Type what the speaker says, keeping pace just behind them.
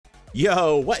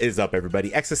Yo, what is up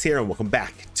everybody? Exses here and welcome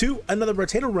back to another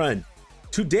Brotato run.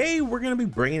 Today we're going to be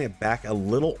bringing it back a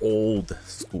little old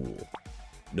school.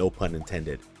 No pun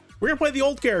intended. We're going to play the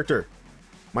old character.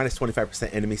 Minus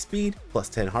 25% enemy speed, plus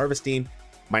 10 harvesting,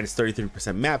 minus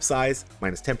 33% map size,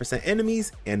 minus 10%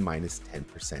 enemies, and minus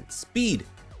 10% speed.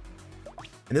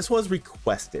 And this was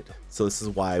requested, so this is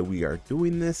why we are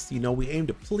doing this. You know, we aim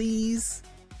to please.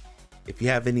 If you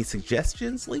have any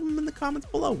suggestions, leave them in the comments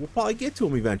below. We'll probably get to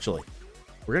them eventually.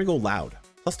 We're gonna go loud.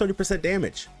 Plus 30%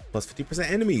 damage, plus 50%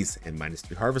 enemies, and minus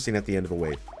 3 harvesting at the end of a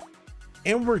wave.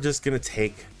 And we're just gonna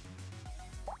take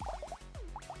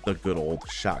the good old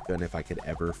shotgun if I could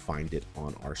ever find it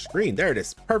on our screen. There it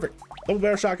is, perfect. Double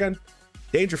barrel shotgun,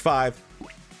 danger 5.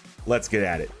 Let's get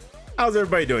at it. How's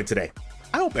everybody doing today?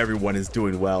 I hope everyone is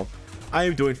doing well. I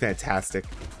am doing fantastic.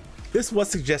 This was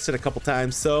suggested a couple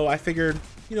times, so I figured,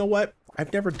 you know what?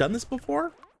 I've never done this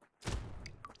before,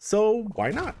 so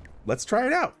why not? Let's try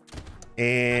it out.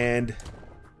 And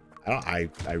I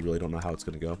really don't know how it's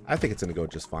gonna go. I think it's gonna go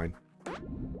just fine.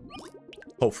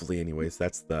 Hopefully, anyways.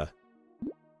 That's the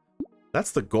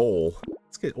goal.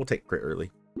 We'll take crit early.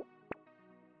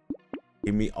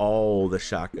 Give me all the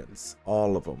shotguns,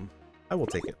 all of them. I will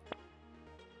take it.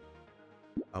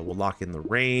 We'll lock in the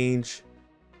range.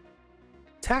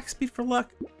 Attack speed for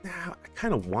luck. I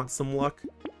kind of want some luck.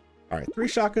 All right, 3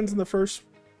 shotguns in the first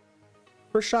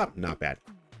shot, not bad.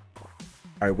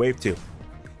 All right, wave 2.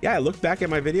 Yeah, I looked back at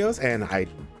my videos and I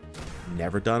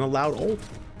never done a loud ult,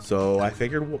 so I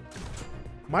figured, well,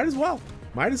 might as well.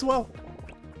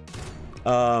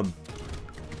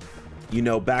 You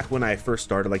know, back when I first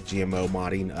started like GMO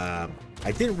modding,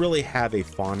 I didn't really have a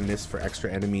fondness for extra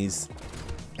enemies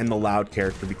and the loud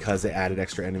character because it added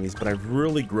extra enemies, but I've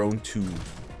really grown to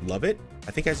love it.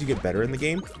 I think as you get better in the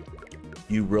game,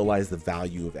 you realize the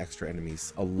value of extra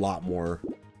enemies a lot more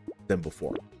than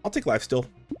before. I'll take lifesteal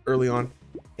early on,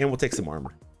 and we'll take some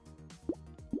armor.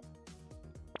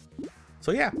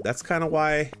 So yeah, that's kind of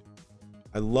why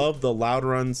I love the loud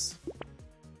runs.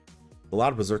 The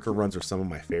loud berserker runs are some of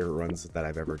my favorite runs that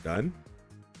I've ever done.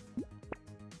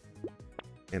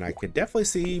 And I could definitely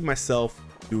see myself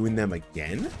doing them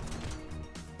again.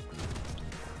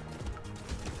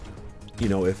 You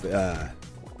know, if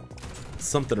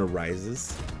something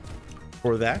arises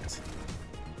for that.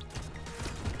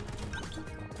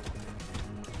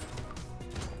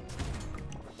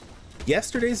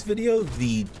 Yesterday's video,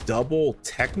 the double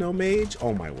techno mage,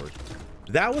 oh my word,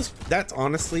 that's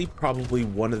honestly probably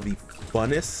one of the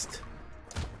funnest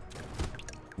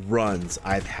runs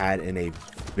I've had in a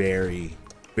very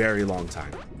long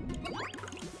time.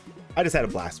 I just had a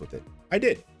blast with it.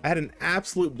 I had an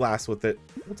absolute blast with it.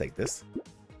 We'll take this.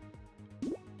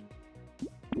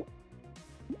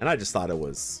 And I just thought it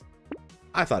was,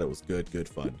 good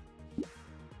fun.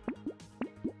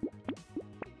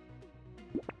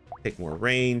 Take more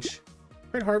range.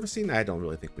 Crit harvesting, I don't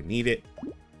really think we need it.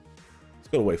 Let's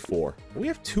go to wave 4. We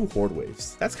have 2 horde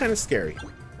waves. That's kind of scary.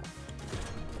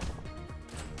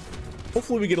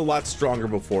 Hopefully we get a lot stronger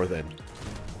before then.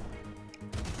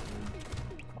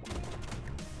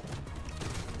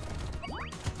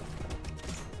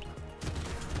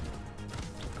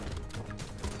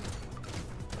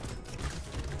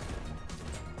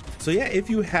 So yeah, if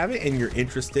you have it and you're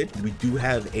interested, we do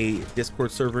have a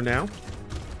Discord server now.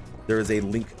 There is a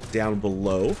link down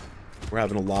below. We're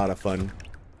having a lot of fun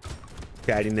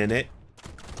chatting in it,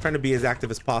 trying to be as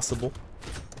active as possible.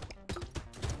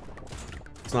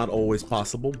 It's not always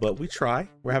possible, but we try.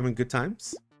 We're having good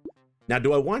times. Now,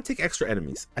 do I want to take extra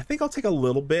enemies? I think I'll take a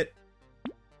little bit.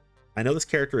 I know this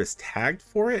character is tagged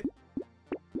for it,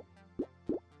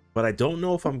 but I don't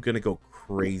know if I'm gonna go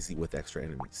crazy with extra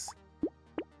enemies.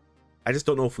 I just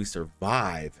don't know if we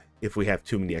survive if we have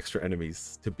too many extra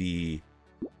enemies, to be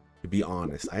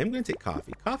honest. I am going to take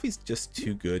coffee. Coffee's just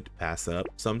too good to pass up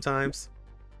sometimes.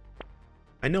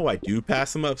 I know I do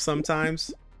pass them up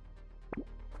sometimes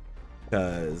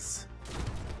because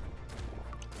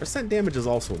percent damage is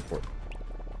also important.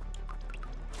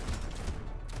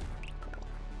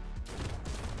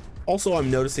 Also, I'm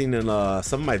noticing in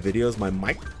some of my videos, my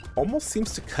mic almost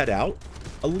seems to cut out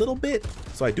a little bit,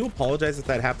 so I do apologize if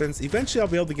that happens. Eventually I'll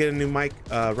be able to get a new mic.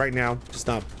 Right now, just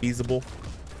not feasible,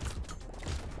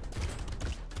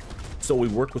 so we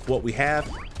work with what we have.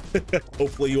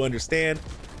 Hopefully you understand.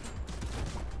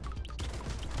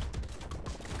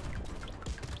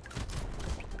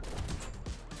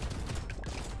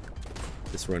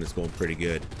 This run is going pretty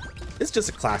good. It's just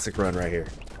a classic run right here.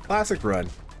 Classic run.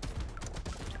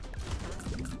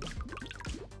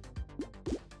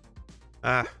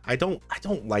 I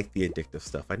don't like the addictive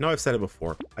stuff. I know I've said it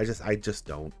before. I just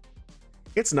don't.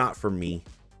 It's not for me.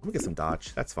 I'm gonna get some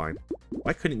dodge. That's fine.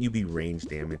 Why couldn't you be range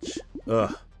damage?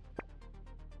 Ugh.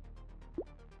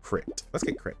 Crit. Let's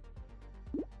get crit.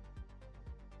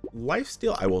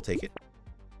 Lifesteal. I will take it.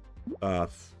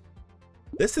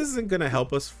 This isn't gonna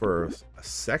help us for a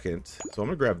second, so I'm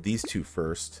gonna grab these two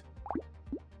first.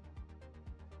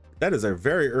 That is a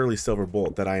very early silver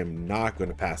bullet that I am not going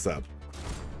to pass up.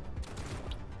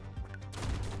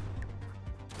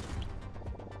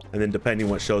 And then depending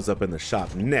what shows up in the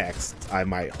shop next, I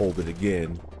might hold it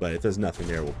again, but if there's nothing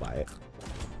there, we'll buy it.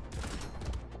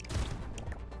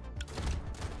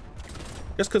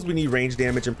 Just because we need range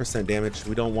damage and percent damage,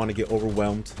 we don't want to get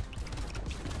overwhelmed.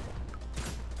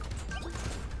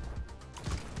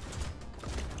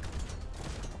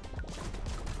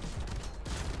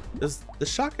 Does the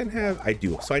shotgun have? I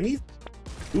do. So we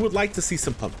would like to see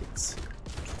some pumpkins.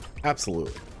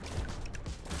 Absolutely.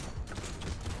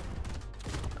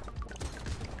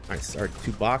 Nice. All right,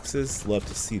 2 boxes. Love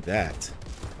to see that.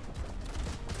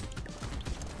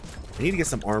 I need to get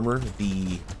some armor.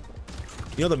 The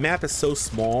map is so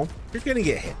small, you're gonna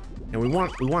get hit. And we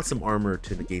want some armor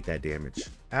to negate that damage.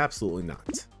 Absolutely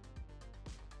not.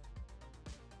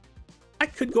 I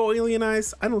could go alien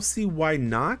eyes. I don't see why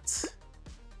not.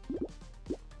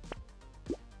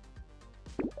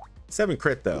 7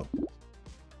 crit though.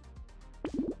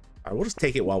 All right, we'll just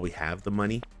take it while we have the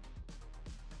money.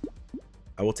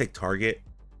 I will take target.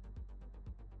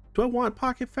 Do I want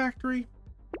pocket factory?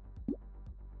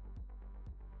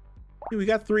 Hey, we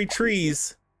got 3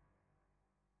 trees.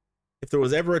 If there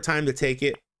was ever a time to take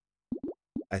it,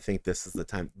 I think this is the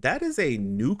time. That is a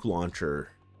nuke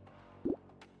launcher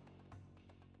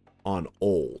on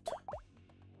old.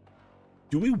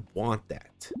 Do we want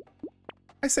that?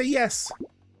 I say yes.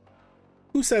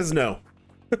 Who says no?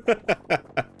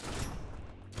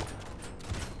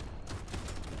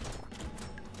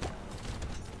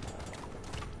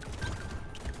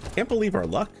 Can't believe our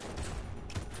luck.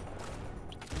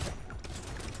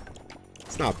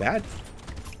 It's not bad.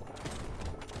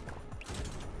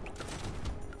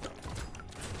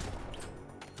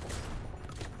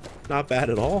 Not bad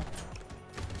at all.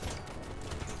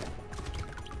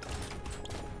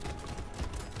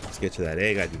 Let's get to that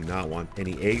egg. I do not want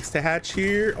any eggs to hatch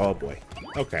here. Oh boy.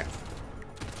 Okay.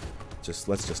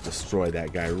 Let's just destroy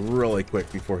that guy really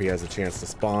quick before he has a chance to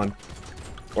spawn.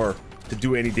 Or to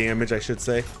do any damage, I should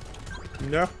say.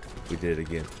 No. We did it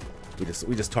again. We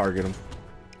just target him.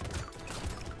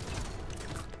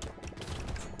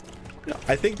 Yeah,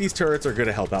 I think these turrets are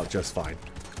gonna help out just fine.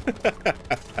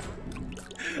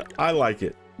 I like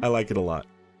it. I like it a lot.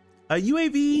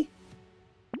 UAV.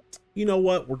 You know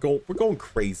what? We're going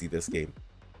crazy this game.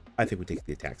 I think we take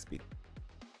the attack speed.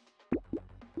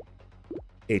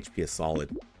 HP is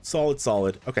solid.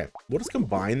 Solid. Okay, we'll just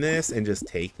combine this and just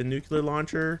take the nuclear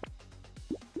launcher.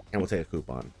 And we'll take a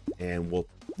coupon. And we'll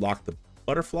lock the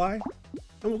butterfly.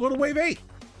 And we'll go to wave 8.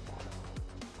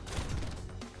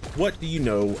 What do you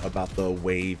know about the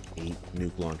wave 8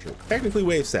 nuke launcher? Technically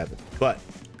wave 7, but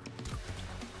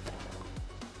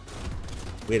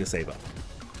way to save up.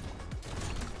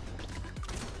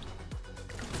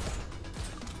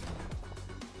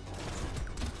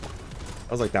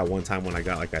 I was like that one time when I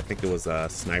got like, I think it was a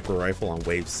sniper rifle on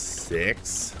wave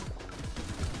 6.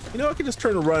 You know, I can just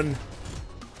turn and run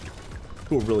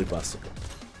to a really bustable.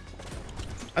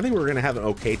 I think we're gonna have an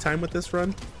okay time with this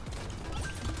run,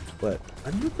 but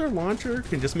a nuclear launcher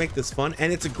can just make this fun,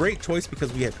 and it's a great choice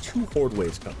because we have 2 horde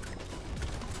waves coming,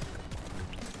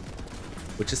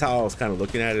 which is how I was kind of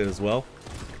looking at it as well.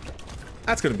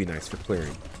 That's gonna be nice for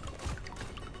clearing.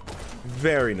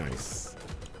 Very nice.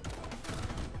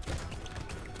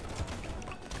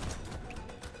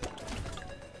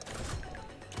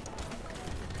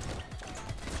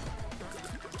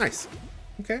 Nice.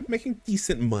 Okay, making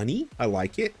decent money. I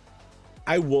like it.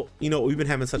 I will, you know, we've been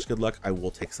having such good luck. I will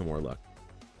take some more luck.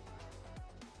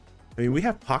 I mean, we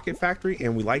have pocket factory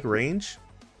and we like range.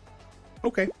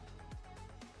 Okay.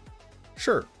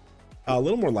 Sure. A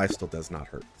little more life still does not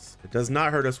hurt us. It does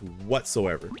not hurt us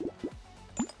whatsoever.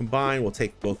 Combine, we'll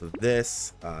take both of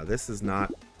this. This is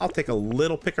not, I'll take a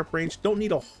little pickup range. Don't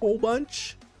need a whole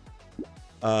bunch.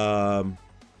 I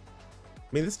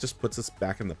mean, this just puts us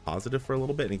back in the positive for a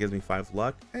little bit and it gives me 5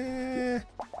 luck.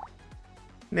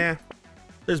 Nah,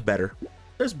 there's better.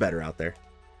 There's better out there.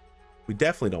 We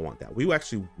definitely don't want that. We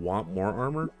actually want more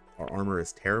armor. Our armor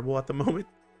is terrible at the moment.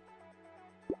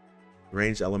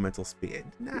 Range elemental speed.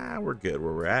 Nah, we're good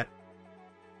where we're at.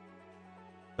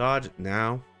 Dodge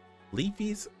now.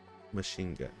 Leafy's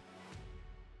machine gun.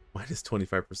 Minus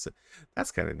 25%.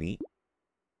 That's kind of neat.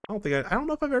 I don't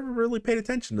know if I've ever really paid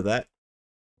attention to that.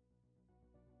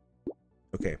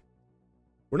 Okay.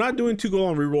 We're not doing 2 gold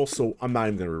on reroll, so I'm not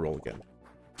even gonna reroll again.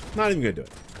 Not even gonna do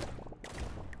it.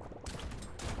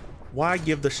 Why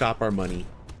give the shop our money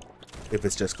if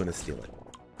it's just gonna steal it?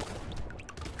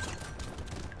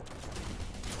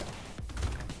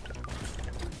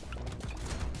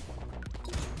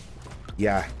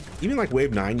 Yeah, even like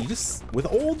wave 9, you just,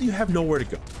 with old, you have nowhere to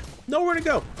go. Nowhere to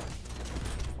go.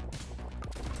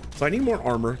 So I need more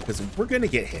armor because we're gonna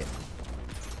get hit.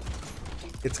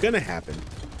 It's gonna happen.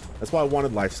 That's why I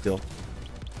wanted lifesteal.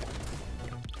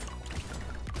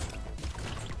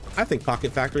 I think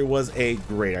Pocket Factory was a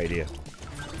great idea.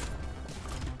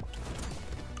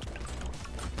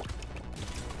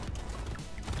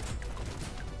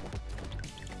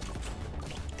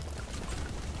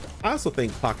 I also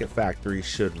think Pocket Factory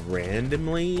should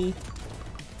randomly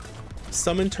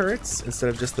summon turrets instead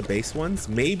of just the base ones.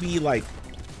 Maybe like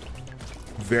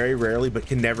very rarely, but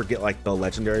can never get like the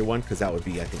legendary one, because that would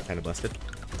be, I think, kind of busted.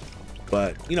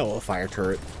 But you know, a fire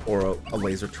turret or a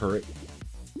laser turret,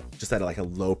 just at like a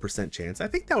low % chance. I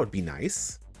think that would be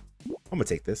nice. I'm gonna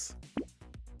take this.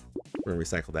 We're gonna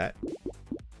recycle that.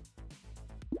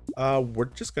 We're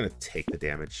just gonna take the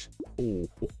damage. Ooh.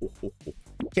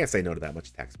 Can't say no to that much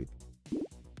attack speed.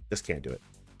 Just can't do it.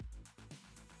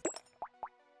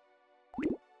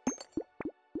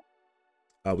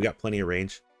 We got plenty of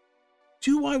range.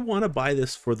 Do I want to buy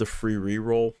this for the free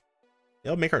reroll?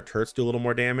 It'll make our turrets do a little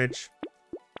more damage.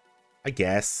 I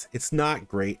guess. It's not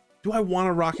great. Do I want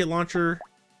a rocket launcher?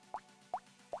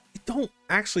 I don't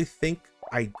actually think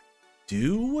I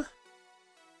do.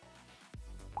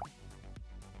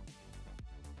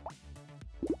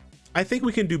 I think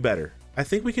we can do better. I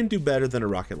think we can do better than a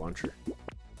rocket launcher.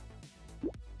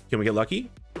 Can we get lucky?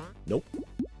 Nope.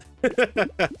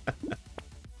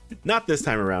 Not this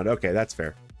time around. Okay, that's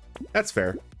fair. That's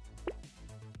fair.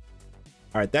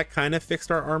 All right, that kind of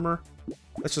fixed our armor.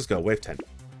 Let's just go wave 10.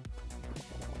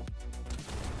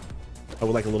 I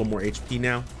would like a little more HP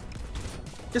now.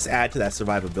 Just add to that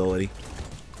survivability.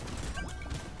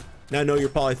 Now I know you're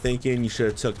probably thinking you should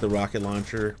have took the rocket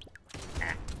launcher.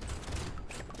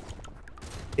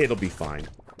 It'll be fine.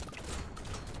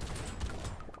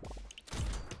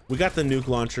 We got the nuke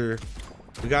launcher.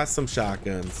 We got some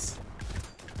shotguns.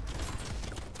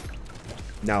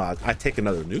 Now I take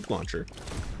another nuke launcher.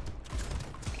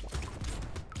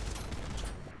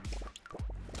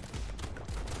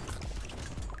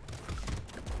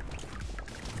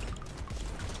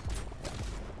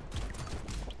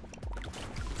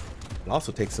 I'll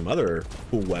also take some other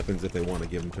cool weapons if they want to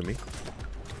give them to me.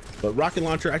 But rocket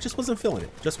launcher, I just wasn't feeling it.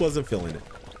 Just wasn't feeling it.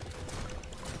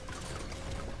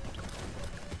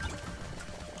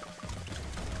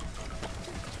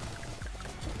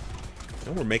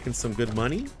 And we're making some good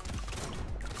money.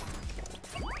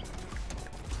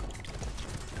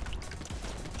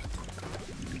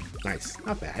 Nice.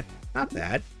 Not bad. Not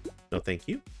bad. No, thank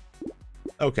you.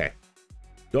 Okay.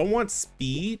 Do I want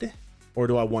speed or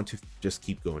do I want to just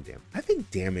keep going damage? I think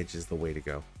damage is the way to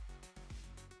go.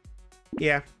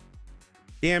 Yeah.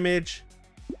 Damage.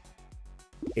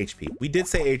 HP. We did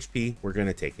say HP. We're going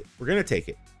to take it. We're going to take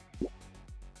it.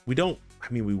 We don't,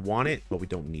 I mean, we want it, but we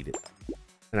don't need it.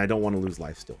 And I don't want to lose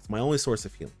life still. It's my only source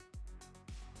of healing.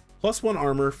 +1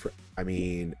 armor for, I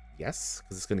mean, yes,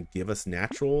 because it's going to give us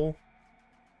natural.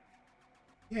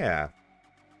 Yeah.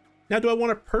 Now, do I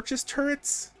want to purchase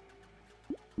turrets?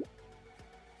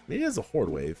 Maybe it's a horde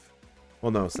wave.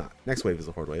 Well, no, it's not. Next wave is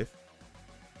a horde wave.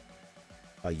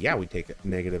 Yeah, we take a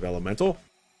negative elemental.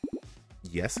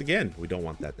 Yes, again, we don't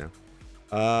want that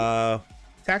now.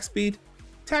 Attack speed.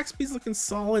 Attack speed's looking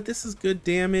solid. This is good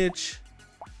damage.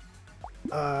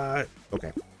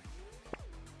 Okay.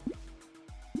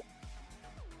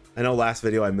 I know last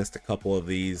video I missed a couple of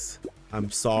these.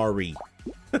 I'm sorry.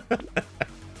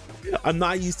 I'm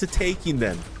not used to taking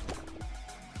them.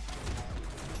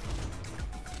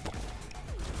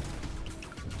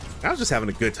 I was just having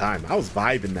a good time. I was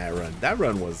vibing that run. That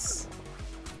run was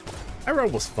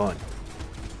fun.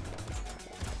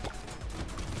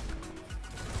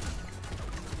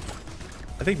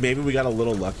 I think maybe we got a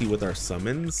little lucky with our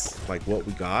summons, like what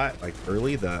we got like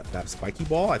early, that spiky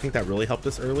ball. I think that really helped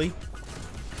us early.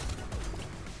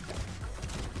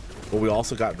 But we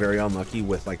also got very unlucky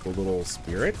with like the little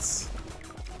spirits.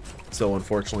 So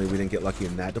unfortunately we didn't get lucky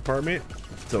in that department.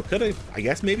 So it could have, I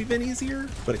guess, maybe been easier,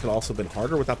 but it could also been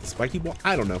harder without the spiky ball.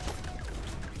 I don't know.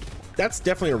 That's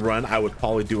definitely a run I would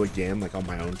probably do again, like on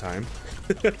my own time.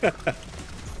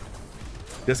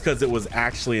 Just because it was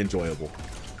actually enjoyable.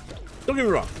 Don't get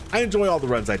me wrong, I enjoy all the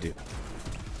runs I do.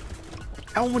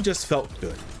 That one just felt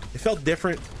good. It felt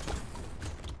different.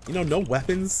 you know, no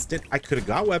weapons. I could have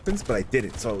got weapons, but I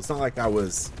didn't. So it's not like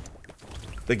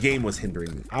the game was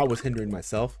hindering me. I was hindering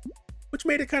myself, which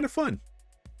made it kind of fun.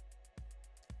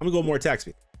 I'm gonna go more attack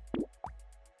speed.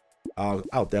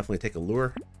 I'll definitely take a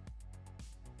lure.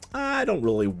 I don't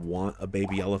really want a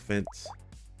baby elephant.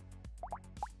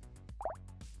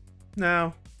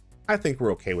 No, I think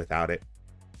we're okay without it.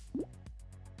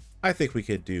 I think we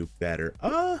could do better.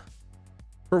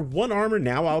 For 1 armor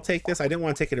now, I'll take this. I didn't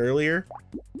want to take it earlier,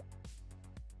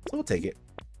 so we'll take it.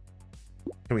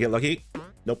 Can we get lucky?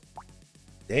 Nope.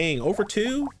 Dang, over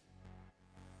 2?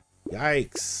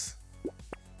 Yikes.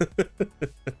 The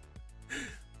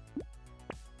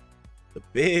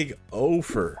big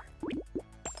offer.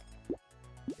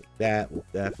 Take that. We'll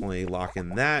definitely lock in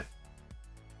that.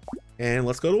 And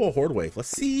let's go to a horde wave. Let's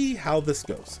see how this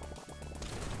goes.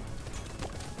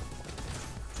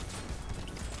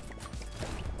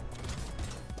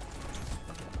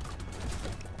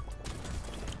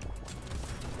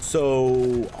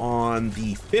 So on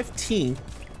the 15th,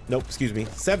 nope, excuse me,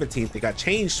 17th, it got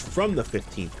changed from the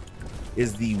 15th,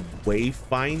 is the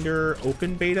Wayfinder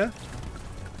open beta.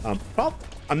 I'm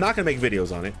not gonna make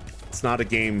videos on it. It's not a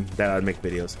game that I'd make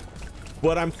videos,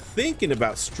 but I'm thinking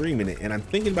about streaming it, and I'm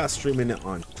thinking about streaming it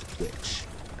on Twitch.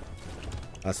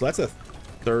 So that's a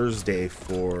Thursday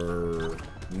for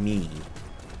me,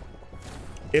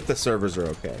 if the servers are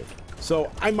okay. So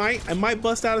I might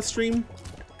bust out a stream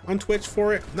on Twitch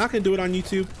for it. I'm not gonna do it on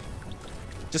YouTube,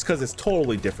 just because it's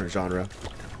totally different genre.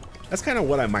 That's kind of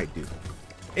what I might do.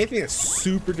 Anything that's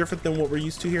super different than what we're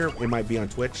used to here, it might be on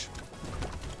Twitch.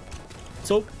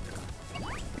 So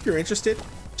if you're interested,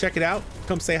 check it out.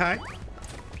 Come say hi.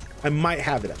 I might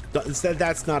have it up. Instead,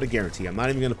 that's not a guarantee. I'm not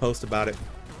even gonna post about it.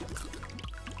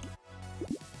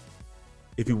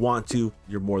 If you want to,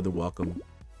 you're more than welcome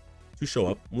to show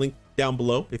up. Link down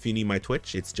below if you need my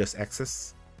Twitch. It's just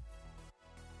Exses,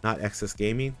 not Exses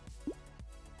Gaming.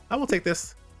 I will take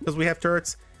this because we have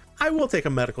turrets. I will take a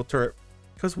medical turret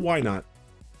because why not?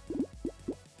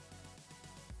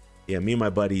 Yeah, me and my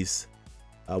buddies,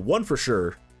 one for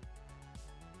sure.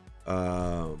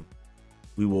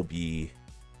 We will be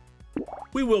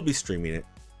streaming it.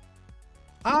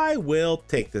 I will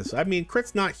take this. I mean,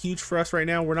 crit's not huge for us right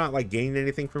now. We're not like gaining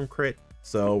anything from crit,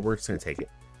 so we're just gonna take it.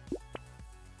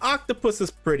 Octopus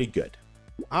is pretty good.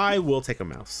 I will take a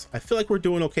mouse. I feel like we're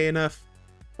doing okay enough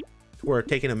to where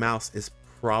taking a mouse is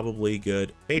probably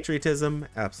good. Patriotism,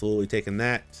 absolutely taking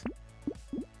that.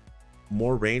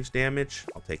 More range damage,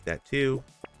 I'll take that too.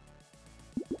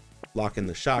 Lock in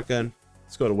the shotgun.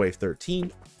 Let's go to wave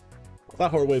 13.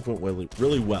 That horde wave went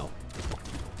really well.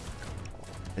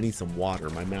 I need some water.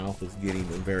 My mouth is getting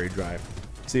very dry.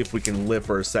 See if we can live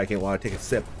for a second while I take a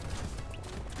sip.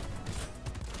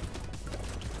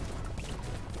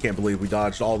 Can't believe we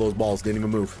dodged all those balls, didn't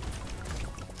even move.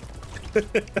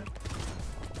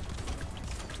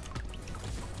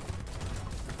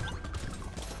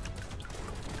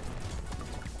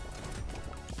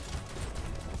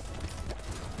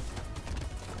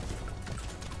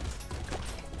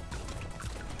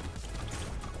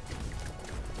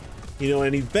 You know,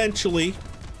 and eventually,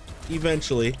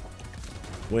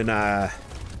 when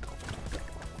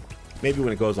maybe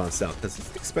when it goes on sale, because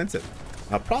it's expensive,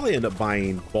 I'll probably end up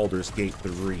buying Baldur's Gate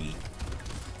 3, and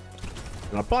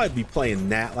I'll probably be playing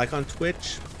that like on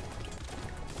Twitch,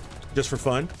 just for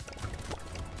fun.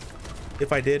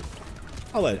 If I did,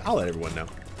 I'll let everyone know.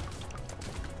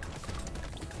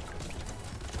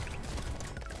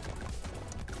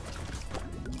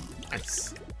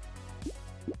 Nice.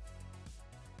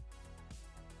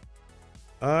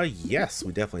 Yes,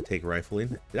 we definitely take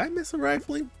rifling. Did I miss a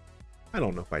rifling? I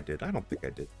don't know if I did. I don't think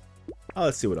I did.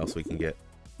 Let's see what else we can get.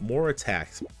 More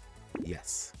attacks.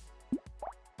 Yes.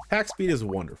 Attack speed is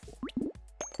wonderful.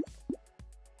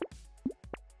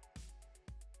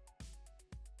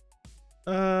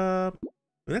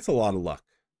 That's a lot of luck.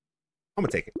 I'm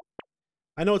gonna take it.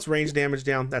 I know it's range damage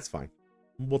down. That's fine.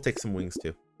 We'll take some wings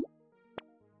too.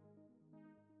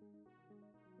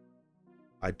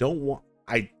 I don't want...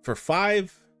 For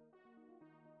 5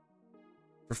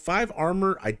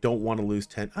 armor, I don't want to lose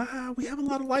 10. We have a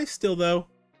lot of life still though.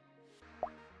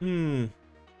 We'll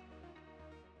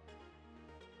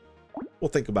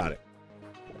think about it.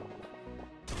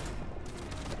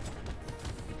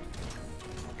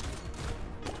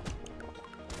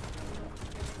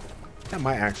 That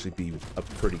might actually be a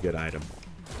pretty good item,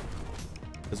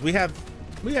 because we haven't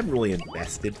really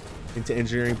invested into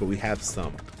engineering, but we have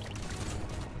some.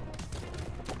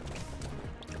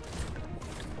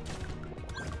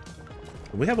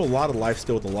 We have a lot of life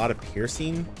still with a lot of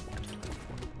piercing.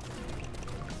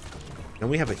 And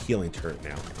we have a healing turret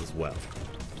now as well.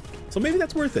 So maybe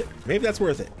that's worth it. Maybe that's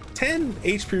worth it. 10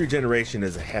 HP regeneration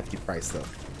is a hefty price though.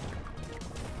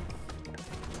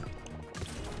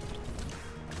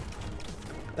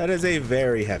 That is a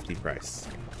very hefty price.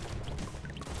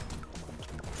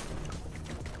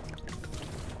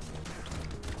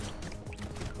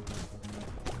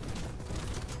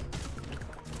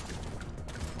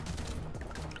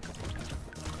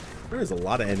 There's a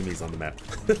lot of enemies on the map.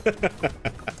 This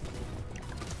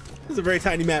is a very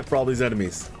tiny map for all these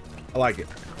enemies. I like it.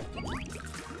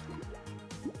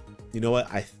 You know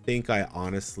what? I think I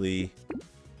honestly...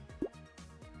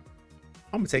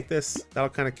 I'm gonna take this. That'll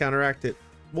kind of counteract it.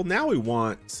 Well, now we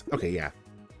want... Okay, yeah.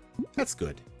 That's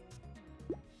good.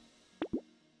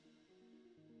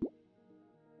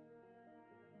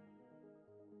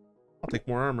 I'll take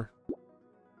more armor.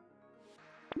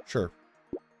 Sure.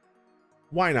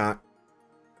 Why not?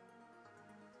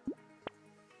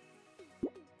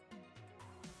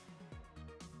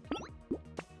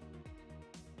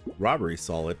 Robbery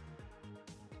solid.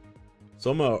 So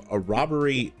I'm a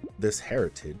robbery this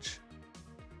heritage.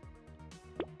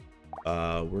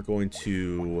 We're going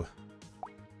to...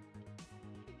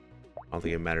 I don't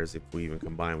think it matters if we even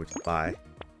combine, we just buy.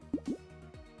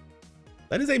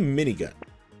 That is a minigun.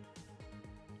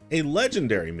 A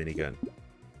legendary minigun.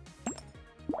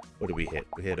 What did we hit?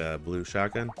 We hit a blue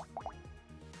shotgun.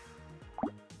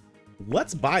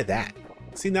 Let's buy that.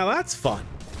 See, now that's fun.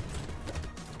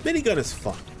 Minigun is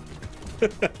fun.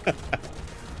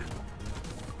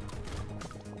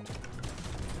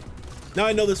 Now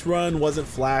I know this run wasn't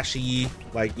flashy,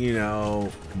 like, you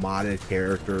know, modded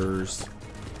characters.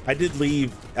 I did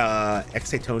leave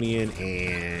Exsetonian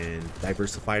and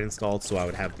Diversified installed so I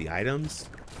would have the items.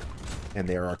 And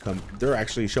they're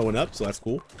actually showing up, so that's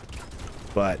cool.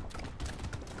 But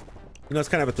you know, it's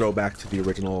kind of a throwback to the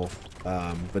original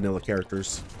vanilla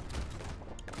characters.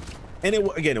 And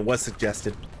it was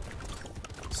suggested.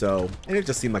 So, and it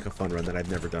just seemed like a fun run that I've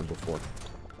never done before.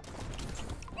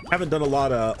 Haven't done a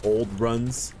lot of old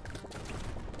runs.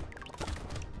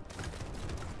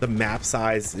 The map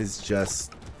size is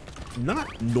just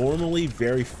not normally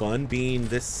very fun being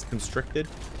this constricted.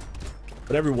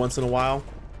 But every once in a while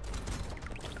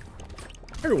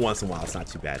it's not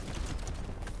too bad.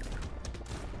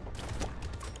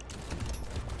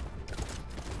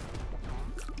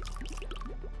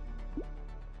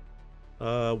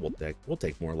 We'll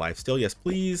take more life still. Yes,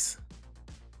 please.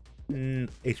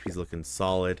 HP's looking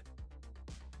solid.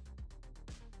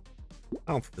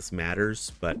 I don't think this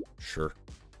matters, but sure.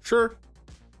 Sure.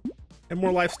 And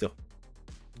more life still.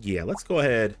 Yeah, let's go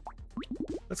ahead.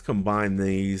 Let's combine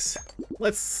these.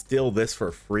 Let's steal this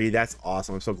for free. That's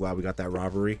awesome. I'm so glad we got that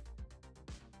robbery.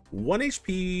 1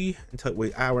 HP until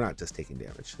wait, we're not just taking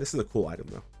damage. This is a cool item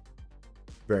though.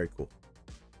 Very cool.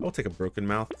 I'll take a broken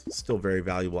mouth. Still very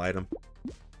valuable item.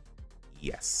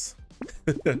 Yes.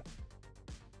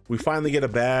 We finally get a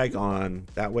bag on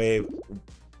that way.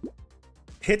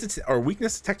 Hit or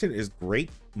weakness detection is great.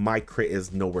 My crit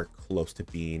is nowhere close to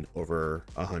being over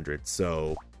 100,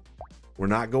 so we're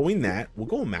not going that. We'll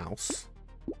go a mouse.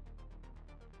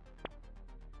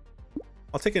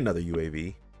 I'll take another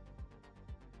UAV,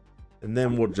 and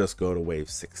then we'll just go to wave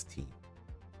 16.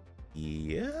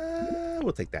 Yeah,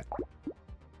 we'll take that.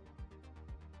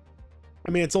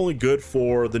 I mean, it's only good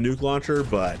for the nuke launcher,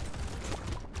 but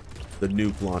the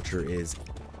nuke launcher is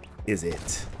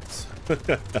it.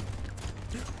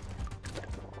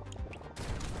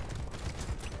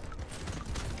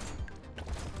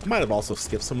 I might have also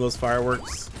skipped some of those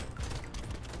fireworks.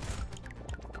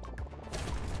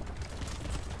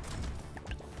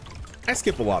 I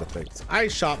skip a lot of things. I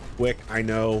shop quick, I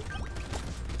know.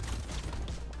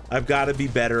 I've got to be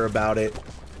better about it.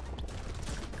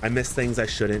 I miss things I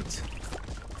shouldn't.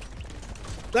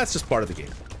 That's just part of the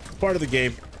game. Part of the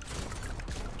game.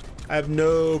 I have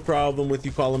no problem with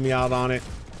you calling me out on it.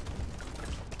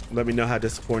 Let me know how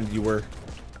disappointed you were.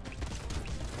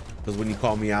 Because when you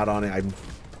call me out on it,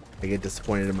 I get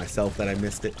disappointed in myself that I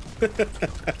missed it.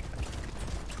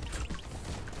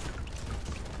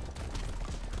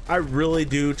 I really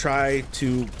do try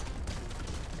to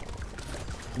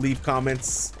leave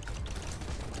comments.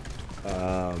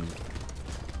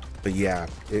 But yeah,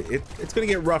 it's gonna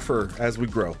get rougher as we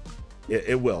grow.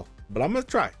 It will, but I'm gonna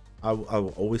try. I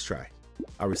will always try.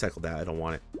 I'll recycle that. I don't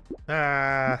want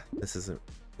it. This is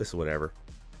whatever.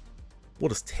 We'll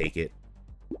just take it.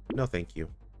 No, thank you.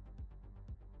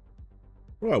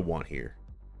 What do I want here?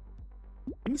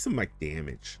 Give me some like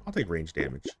damage. I'll take range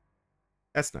damage.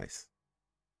 That's nice.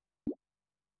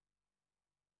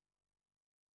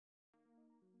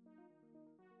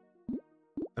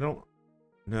 I don't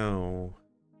know.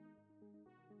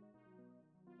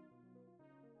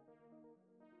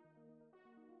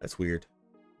 That's weird.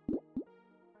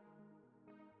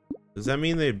 Does that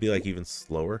mean they'd be like even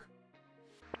slower?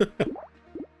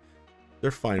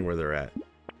 They're fine where they're at.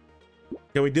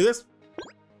 Can we do this?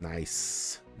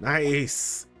 Nice.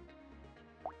 Nice.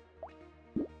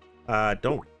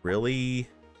 Don't really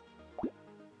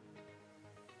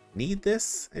need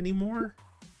this anymore.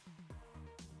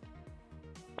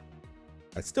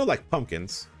 I still like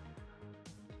pumpkins.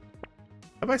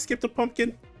 Have I skipped a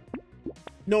pumpkin?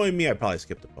 Knowing me, I probably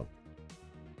skipped a pumpkin.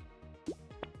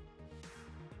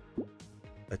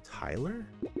 A Tyler?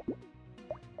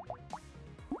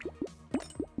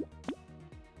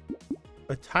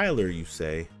 A Tyler, you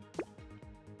say?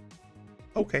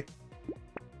 Okay.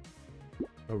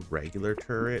 A regular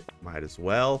turret? Might as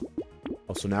well.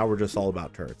 Oh, so now we're just all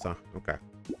about turrets, huh? Okay.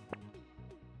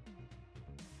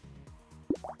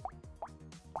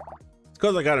 It's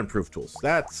because I got improved tools.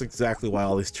 That's exactly why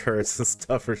all these turrets and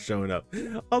stuff are showing up.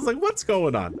 I was like, what's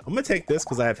going on? I'm gonna take this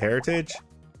because I have heritage.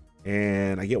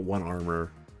 And I get 1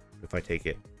 armor if I take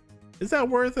it. Is that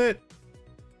worth it?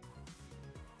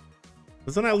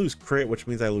 Because then I lose crit, which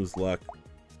means I lose luck.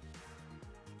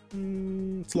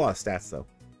 It's a lot of stats, though.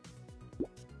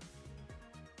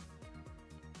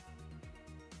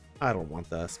 I don't want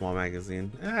the small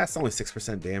magazine. It's only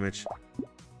 6% damage.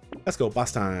 Let's go,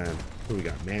 boss time. Who we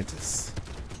got? Mantis.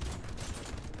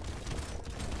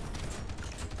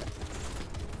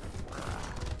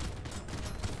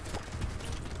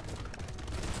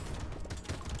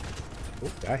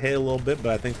 Oh, got hit a little bit,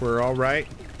 but I think we're all right.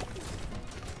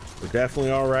 We're definitely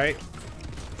all right.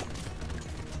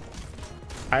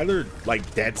 Tyler,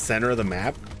 like dead center of the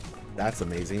map. That's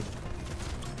amazing.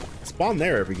 Spawn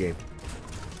there every game.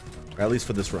 Or at least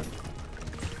for this run.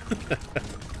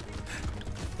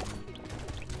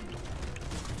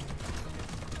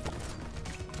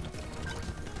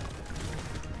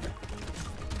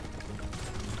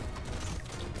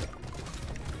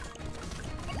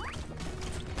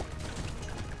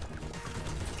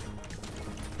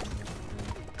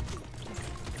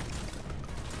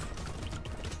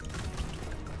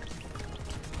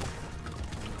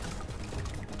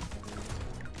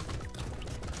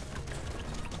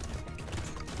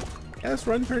 Yeah, this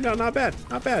run turned out not bad.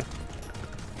 Not bad.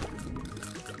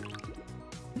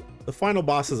 The final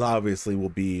bosses obviously will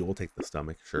be... We'll take the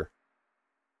stomach, sure.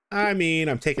 I mean,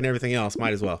 I'm taking everything else.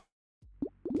 Might as well.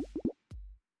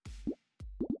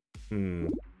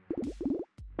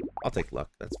 I'll take luck.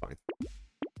 That's fine.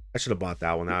 I should have bought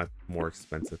that one. Now it's more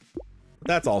expensive. But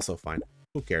that's also fine.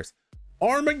 Who cares?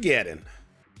 Armageddon.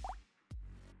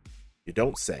 You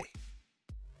don't say.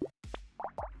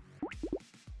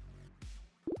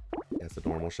 That's a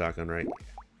normal shotgun, right?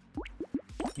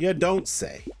 You don't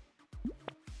say.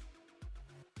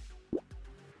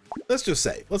 Let's just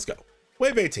say. Let's go.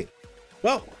 Wave 18.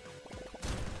 Well.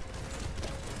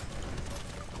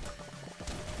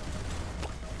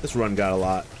 This run got a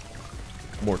lot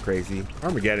more crazy.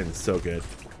 Armageddon is so good.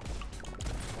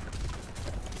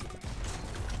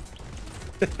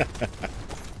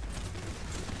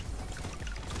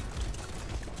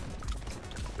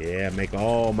 Yeah, make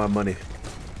all my money.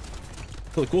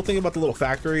 So the cool thing about the little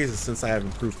factories is since I have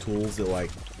improved tools,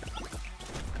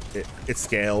 it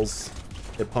scales.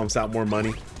 It pumps out more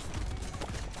money.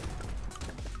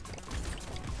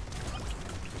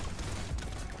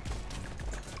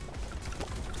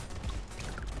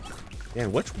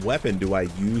 Man, which weapon do I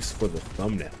use for the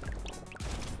thumbnail?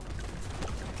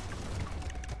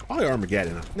 Probably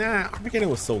Armageddon. Nah, Armageddon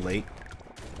was so late.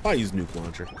 I'll use nuke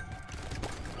launcher.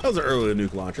 That was an early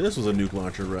nuke launcher. This was a nuke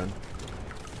launcher run.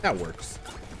 That works.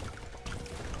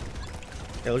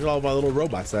 Hey, look at all my little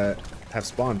robots that have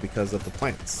spawned because of the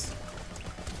plants.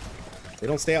 They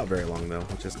don't stay out very long though,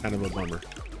 which is kind of a bummer.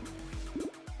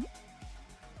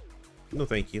 No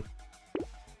thank you.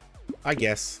 I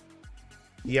guess.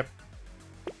 Yep.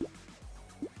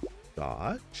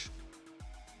 Dodge.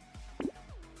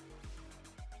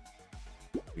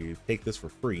 You take this for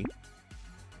free.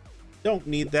 Don't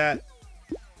need that.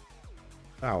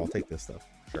 Oh, I'll take this stuff.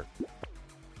 Sure.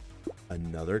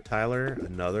 Another Tyler.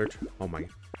 Another. Oh my.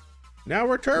 Now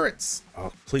we're turrets.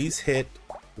 Oh, please hit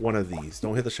one of these.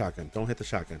 Don't hit the shotgun. Don't hit the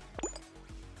shotgun.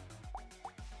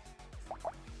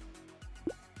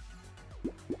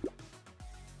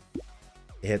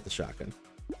 It hit the shotgun.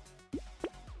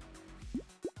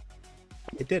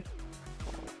 It did.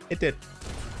 It did.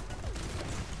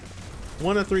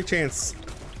 1 in 3 chance.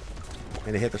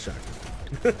 And it hit the shotgun.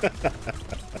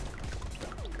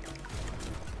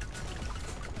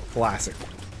 Classic.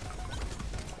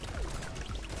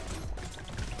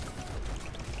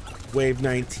 Wave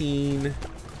 19.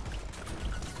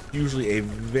 Usually a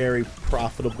very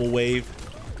profitable wave.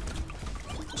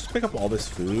 just pick up all this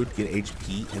food, get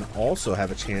HP, and also have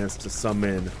a chance to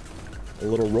summon a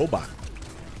little robot.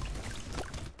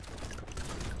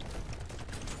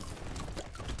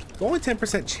 It's only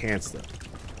 10% chance though.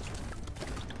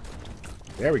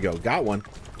 There we go, got one.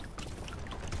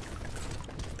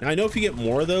 Now I know if you get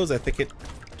more of those, I think it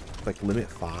like limit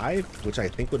 5, which I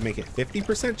think would make it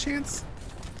 50% chance.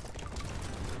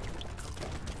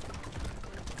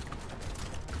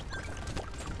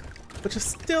 Which is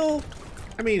still,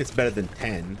 I mean, it's better than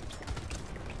 10.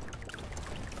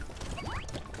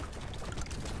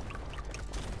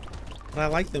 But I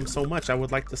like them so much, I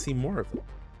would like to see more of them.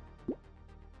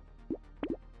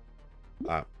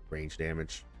 Range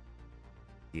damage.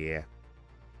 Yeah.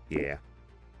 Yeah.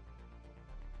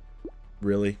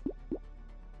 Really?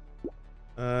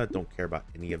 Don't care about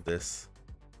any of this.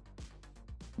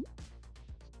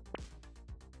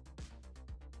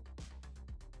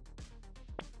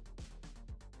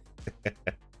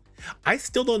 I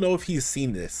still don't know if he's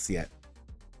seen this yet.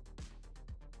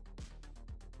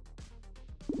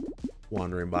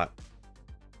 Wandering bot.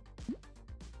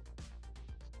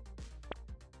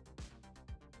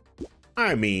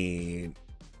 I mean,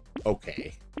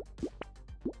 okay.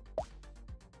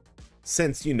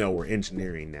 Since you know we're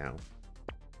engineering now,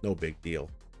 no big deal.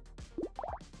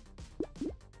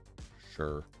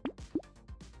 Sure.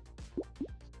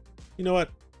 You know what?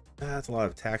 That's a lot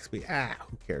of attack speed.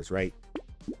 Who cares, right?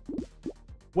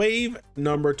 Wave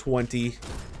number 20.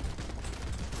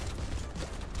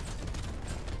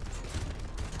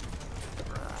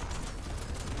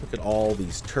 Look at all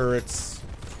these turrets.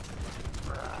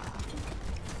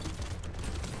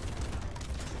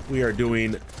 We are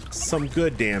doing some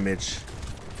good damage.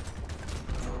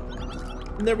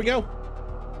 And there we go.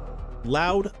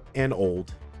 Loud and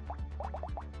old.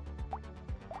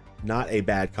 Not a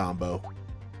bad combo.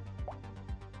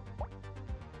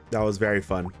 That was very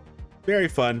fun. Very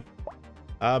fun.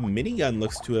 Minigun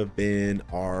looks to have been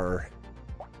our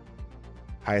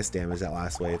highest damage that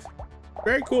last wave.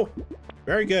 Very cool.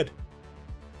 Very good.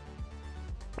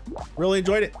 Really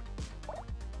enjoyed it.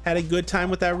 Had a good time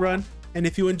with that run. And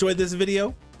if you enjoyed this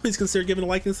video, please consider giving a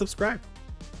like and subscribe.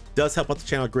 It does help out the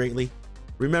channel greatly.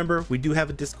 Remember, we do have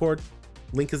a Discord.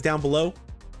 Link is down below.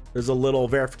 There's a little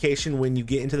verification when you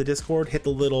get into the Discord. Hit the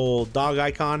little dog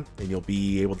icon and you'll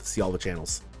be able to see all the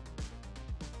channels.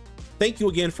 Thank you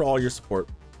again for all your support.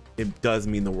 It does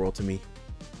mean the world to me.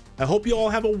 I hope you all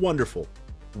have a wonderful,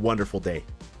 wonderful day.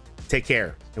 Take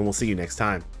care, and we'll see you next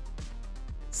time.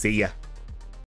 See ya.